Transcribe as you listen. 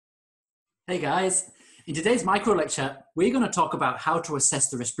Hey guys, in today's micro lecture, we're going to talk about how to assess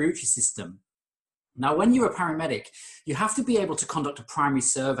the respiratory system. Now, when you're a paramedic, you have to be able to conduct a primary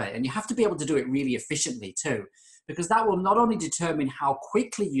survey, and you have to be able to do it really efficiently too, because that will not only determine how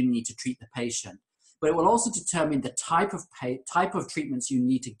quickly you need to treat the patient, but it will also determine the type of treatments you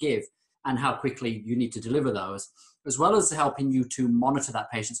need to give and how quickly you need to deliver those, as well as helping you to monitor that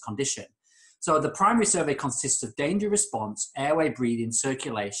patient's condition. So the primary survey consists of danger response, airway, breathing,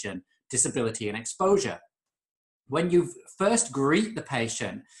 circulation, disability, and exposure. When you first greet the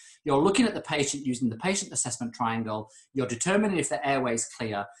patient, you're looking at the patient using the patient assessment triangle. You're determining if their airway is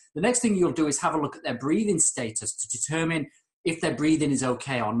clear. The next thing you'll do is have a look at their breathing status to determine if their breathing is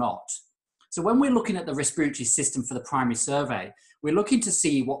okay or not. So when we're looking at the respiratory system for the primary survey, we're looking to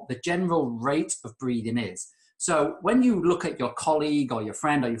see what the general rate of breathing is. So when you look at your colleague or your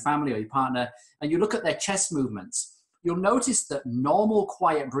friend or your family or your partner, and you look at their chest movements, you'll notice that normal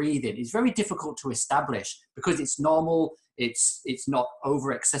quiet breathing is very difficult to establish because it's normal, it's not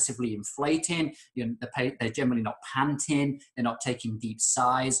over excessively inflating, they're generally not panting, they're not taking deep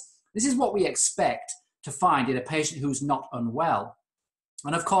sighs. This is what we expect to find in a patient who's not unwell.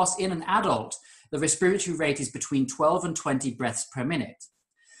 And of course, in an adult, the respiratory rate is between 12 and 20 breaths per minute.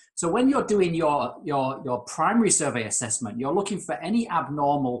 So when you're doing your primary survey assessment, you're looking for any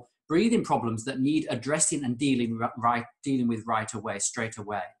abnormal breathing problems that need addressing and dealing with straight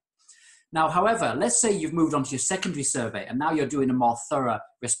away. Now, however, let's say you've moved on to your secondary survey and now you're doing a more thorough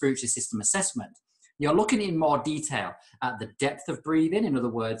respiratory system assessment. You're looking in more detail at the depth of breathing, in other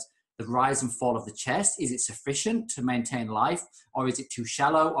words, the rise and fall of the chest. Is it sufficient to maintain life, or is it too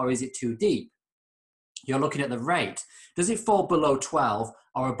shallow, or is it too deep? You're looking at the rate. Does it fall below 12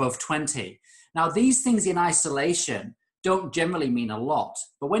 or above 20? Now, these things in isolation don't generally mean a lot,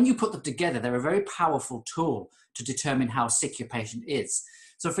 but when you put them together, they're a very powerful tool to determine how sick your patient is.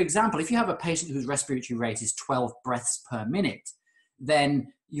 So for example, if you have a patient whose respiratory rate is 12 breaths per minute,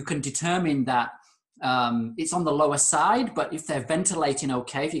 then you can determine that it's on the lower side, but if they're ventilating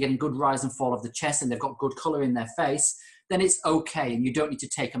okay, if you're getting good rise and fall of the chest and they've got good color in their face, then it's okay, and you don't need to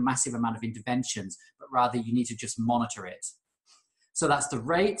take a massive amount of interventions, but rather you need to just monitor it. So that's the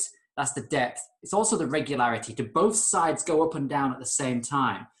rate, that's the depth. It's also the regularity. Do both sides go up and down at the same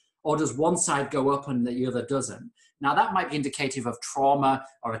time? Or does one side go up and the other doesn't? Now that might be indicative of trauma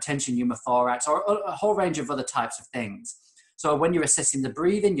or a tension pneumothorax or a whole range of other types of things. So when you're assessing the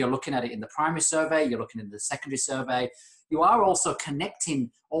breathing, you're looking at it in the primary survey, you're looking at the secondary survey. You are also connecting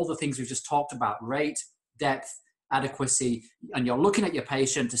all the things we've just talked about: rate, depth, adequacy, and you're looking at your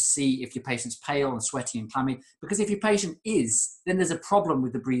patient to see if your patient's pale and sweaty and clammy, because if your patient is, then there's a problem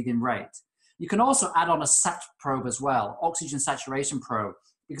with the breathing rate. You can also add on a SAT probe as well, oxygen saturation probe,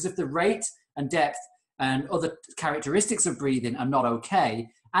 because if the rate and depth and other characteristics of breathing are not okay,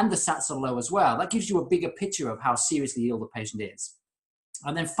 and the SATs are low as well, that gives you a bigger picture of how seriously ill the patient is.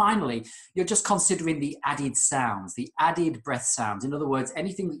 And then finally, you're just considering the added sounds, the added breath sounds. In other words,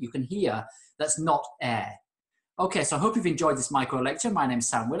 anything that you can hear that's not air. Okay, so I hope you've enjoyed this micro lecture. My name's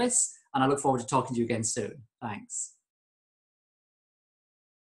Sam Willis, and I look forward to talking to you again soon. Thanks.